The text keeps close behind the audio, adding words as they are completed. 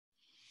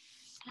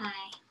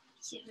Hi,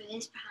 so for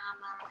this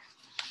problem,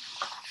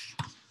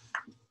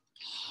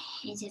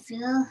 it's a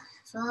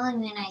full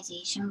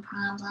immunization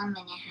problem,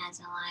 and it has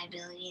a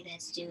liability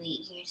that's due 8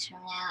 years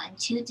from now and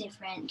two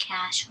different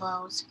cash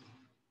flows,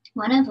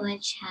 one of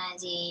which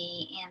has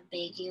a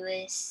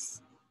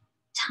ambiguous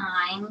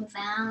time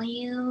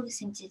value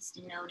since it's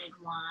denoted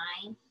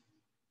Y.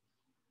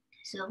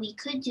 So we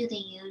could do the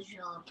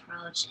usual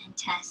approach and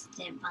test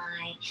it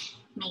by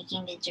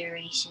making the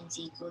durations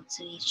equal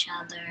to each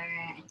other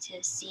and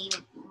to see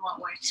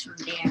what works from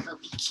there, but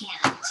we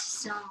can't.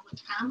 So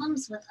with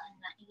problems with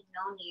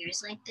unknown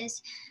years like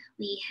this,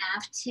 we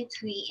have to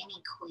create an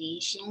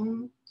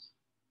equation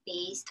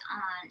based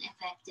on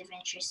effective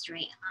interest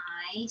rate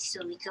I,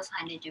 so we could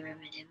find a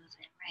derivative of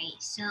it,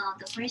 right? So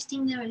the first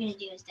thing that we're going to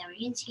do is that we're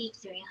going to take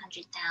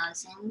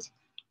 300,000,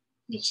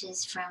 which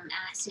is from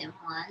asset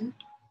 1,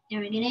 and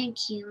we're going to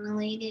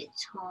accumulate it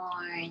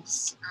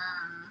towards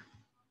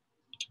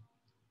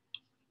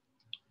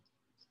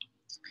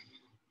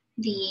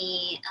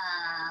the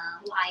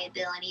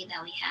liability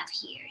that we have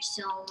here.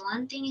 So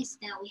one thing is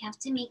that we have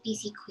to make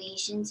these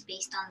equations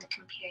based on the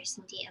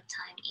comparison date of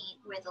time 8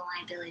 where the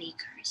liability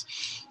occurs.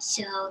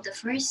 So the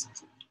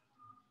first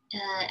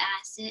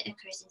asset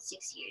occurs in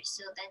 6 years.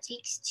 So that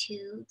takes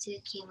 2 to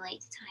accumulate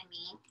to time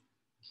 8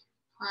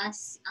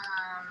 plus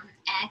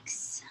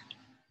x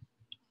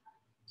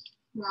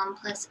 1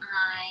 plus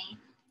I.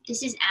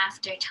 This is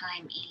after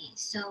time 8.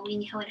 So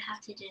we would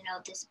have to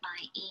denote this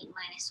by 8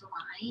 minus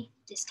y,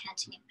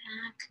 discounting it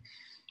back,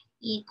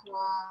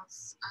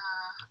 equals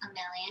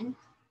 1,000,000.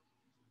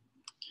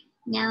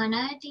 Now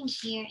another thing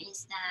here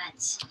is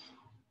that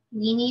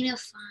we need to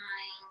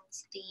find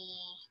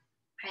the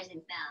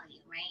present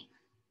value, right?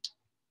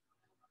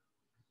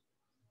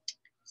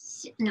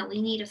 No, we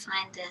need to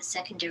find the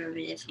second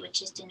derivative,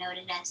 which is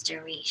denoted as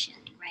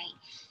duration, right?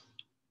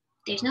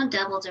 There's no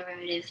double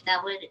derivative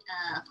that would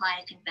apply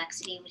to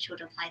convexity, which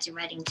would apply to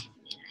Reddington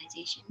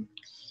immunization.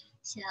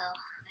 So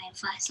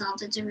if I solve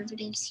the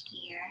derivatives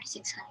here,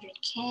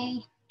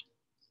 600k,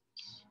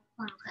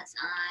 1 plus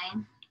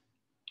I,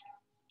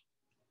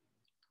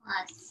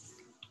 plus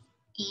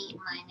 8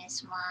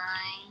 minus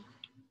y,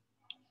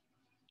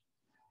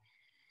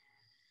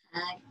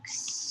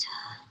 x,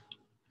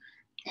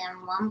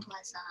 then 1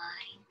 plus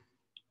I,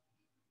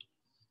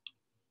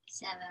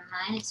 7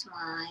 minus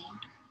y,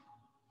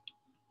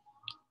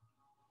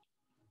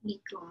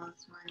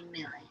 equals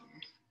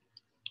 1,000,000.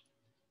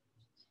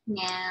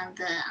 Now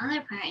the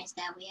other part is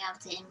that we have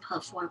to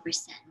input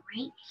 4%,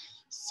 right?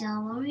 So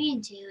what we're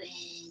going to do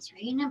is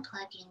we're going to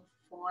plug in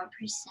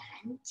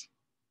 4%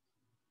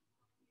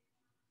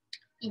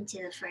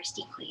 into the first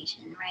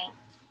equation, right?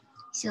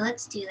 So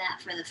let's do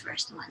that for the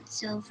first one.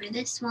 So for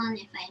this one,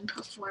 if I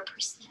input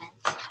 4%,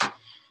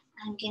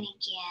 I'm going to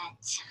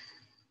get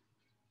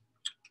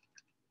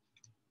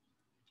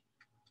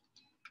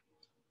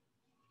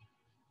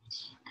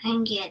I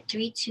can get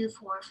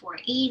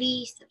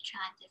 324,480,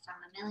 subtract it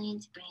from 1,000,000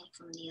 to bring it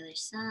from the other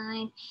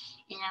side,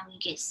 and I'm going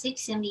to get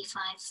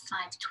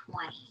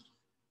 675,520,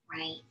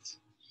 right?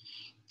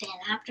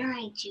 Then after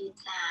I do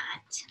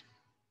that,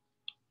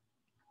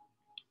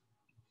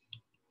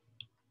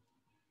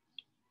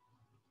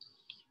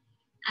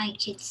 I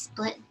could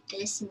split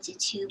this into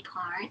two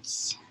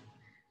parts,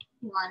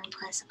 1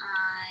 plus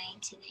I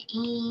to the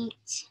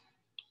 8,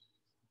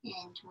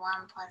 and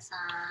 1 plus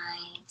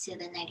I to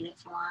the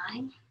negative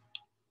y,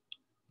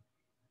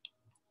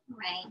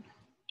 right?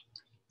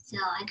 So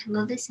I could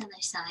move this other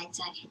side,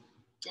 so I could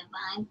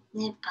divide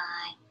it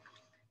by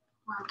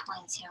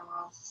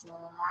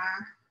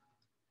 1.04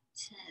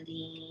 to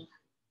the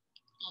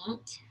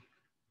 8,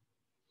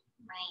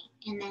 right?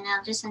 And then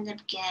I'll just end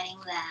up getting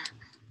that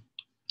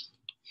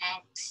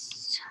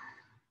x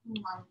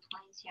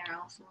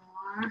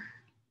 1.04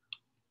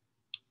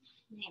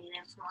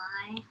 negative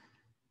y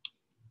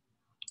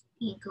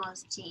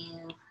equals to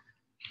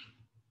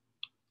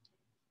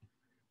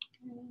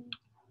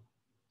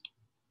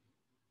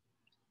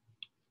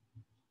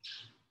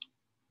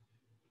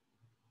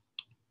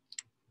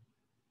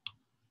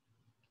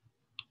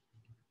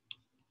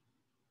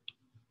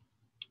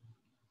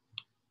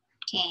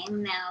okay,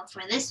 now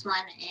for this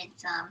one,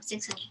 it's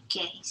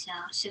 600k, so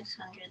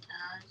 600,000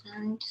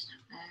 times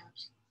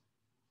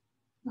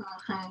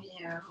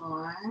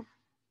 1.04,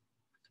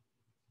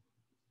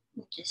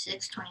 which is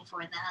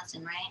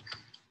 624,000, right?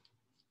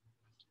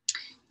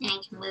 And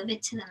you can move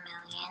it to the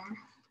million.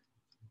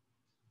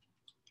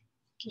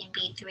 It can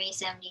be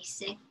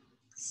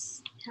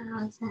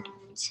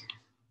 376,000.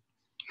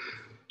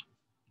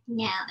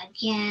 Now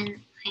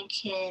again, I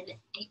could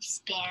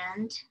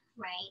expand,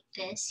 right,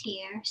 this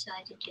here, so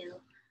I could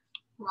do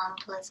 1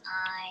 plus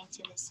I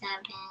to the 7,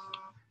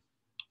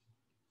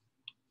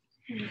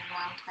 and 1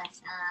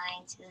 plus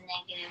I to the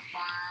negative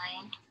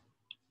y.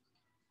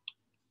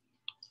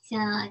 So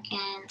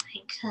again, I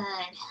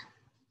could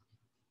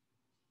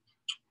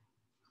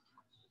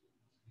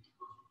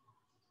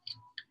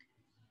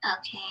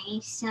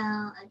okay, so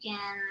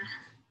again,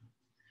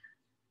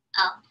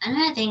 oh,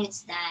 another thing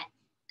is that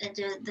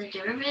the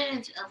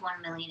derivative of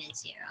 1 million is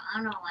 0. I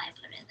don't know why I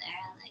put it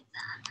there like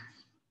that.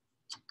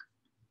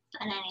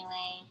 But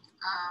anyway,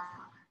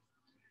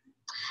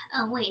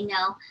 oh wait,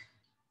 no.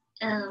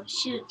 Oh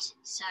shoot,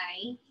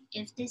 sorry.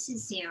 If this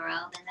is 0,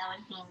 then that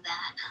would mean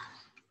that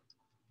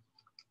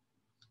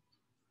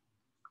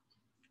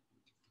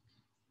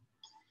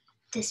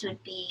this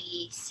would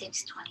be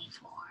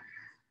 624.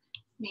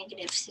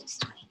 Negative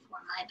 624,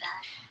 my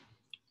bad.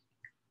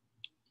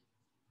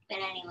 But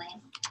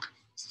anyway,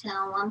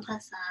 so 1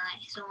 plus I,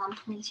 so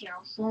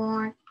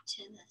 1.04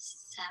 to the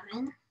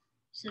 7.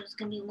 So it's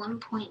going to be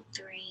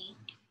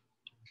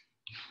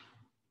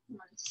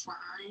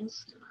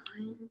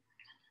 1.315.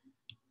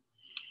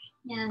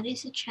 Now if you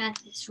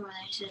subtract this from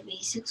there, so it would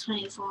be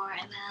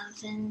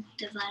 624,000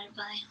 divided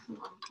by 1.3159.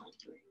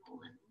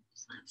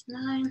 It's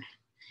going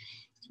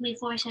to be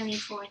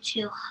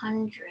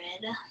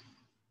 474,200.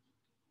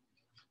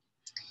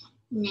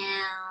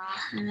 Now,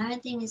 another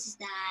thing is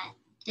that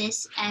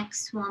this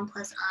x1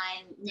 plus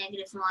I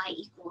negative y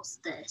equals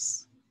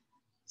this.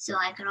 So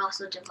I could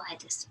also divide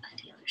this by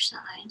the other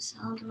side. So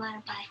I'll divide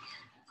it by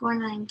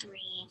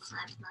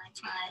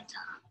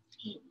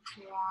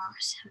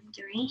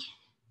 493,595.8473,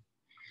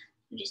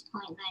 which is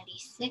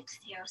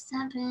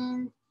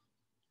 0.9607.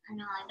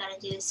 And all I gotta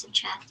do is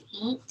subtract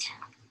 8.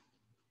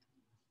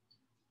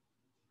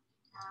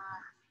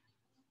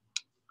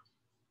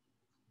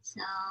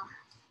 So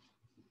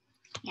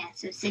yeah,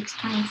 so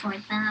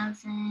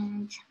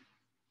 624,000.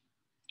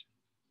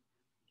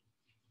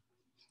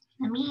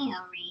 Let me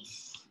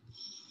erase.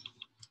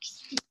 It's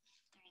starting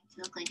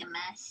to look like a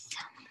mess.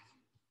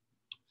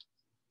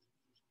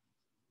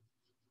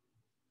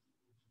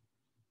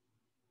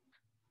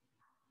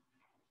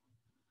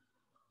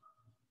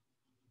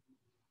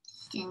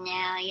 So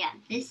now, yeah,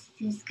 this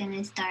is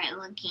gonna start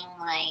looking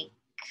like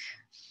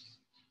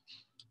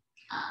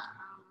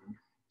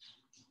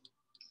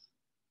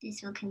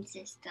this will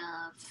consist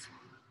of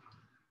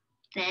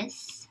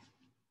this.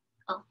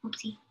 Oh,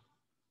 oopsie.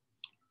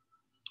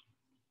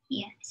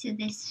 Yeah, so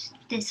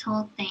this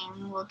whole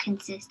thing will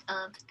consist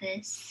of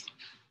this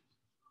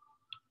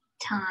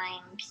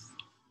times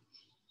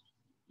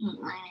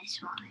 8 minus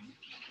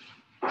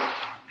y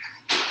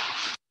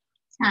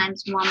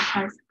times 1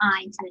 plus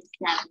I to the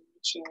 7,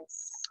 which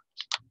is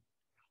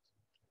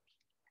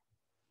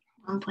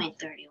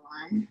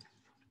 1.31.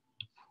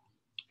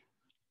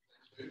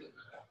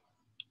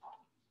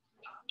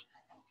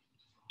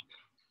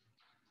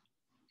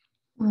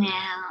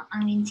 Now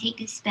I'm going to take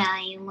this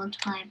value,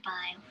 multiply it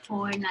by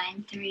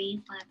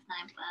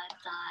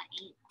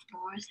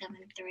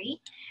 493,595.8473,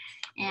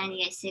 and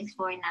you get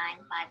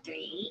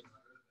 649,538.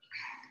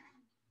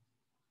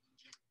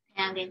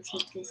 And I'm going to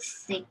take this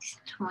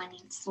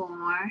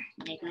 624,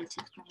 negative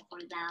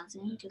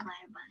 624,000,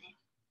 divided by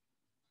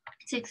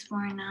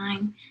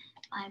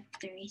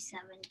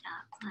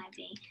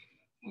 649,537.58,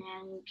 and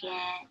then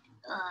get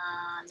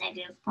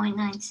negative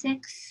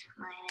 0.96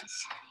 minus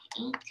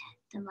 8.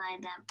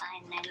 Divide that by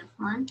negative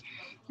 1,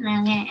 and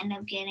I'm going to end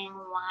up getting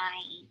y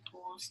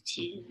equals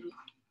to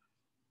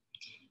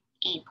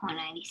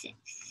 8.96.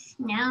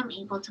 Now I'm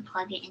able to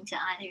plug it into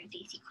either of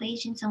these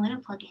equations, so I'm going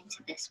to plug it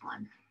into this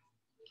one.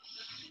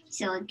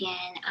 So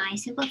again, I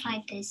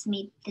simplified this,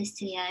 made this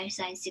to the other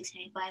side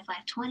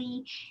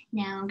 675,520.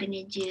 Now I'm going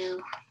to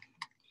do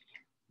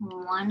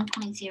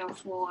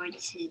 1.04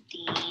 to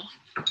the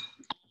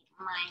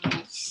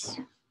minus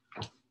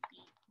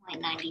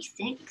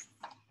 8.96.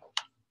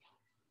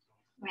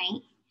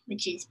 Right,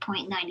 which is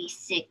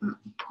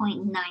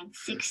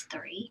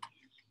 0.963.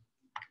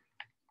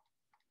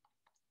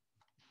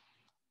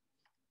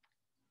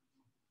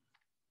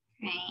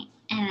 Right,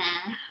 and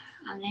then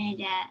I'm gonna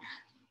get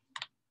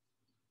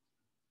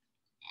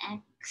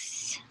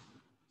x,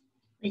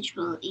 which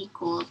will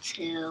equal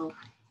to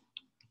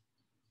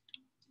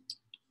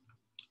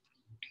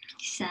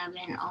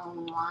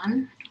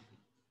 701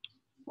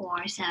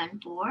 or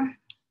 74,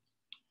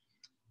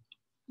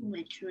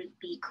 which would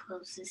be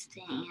closest to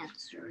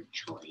answer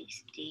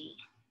choice D.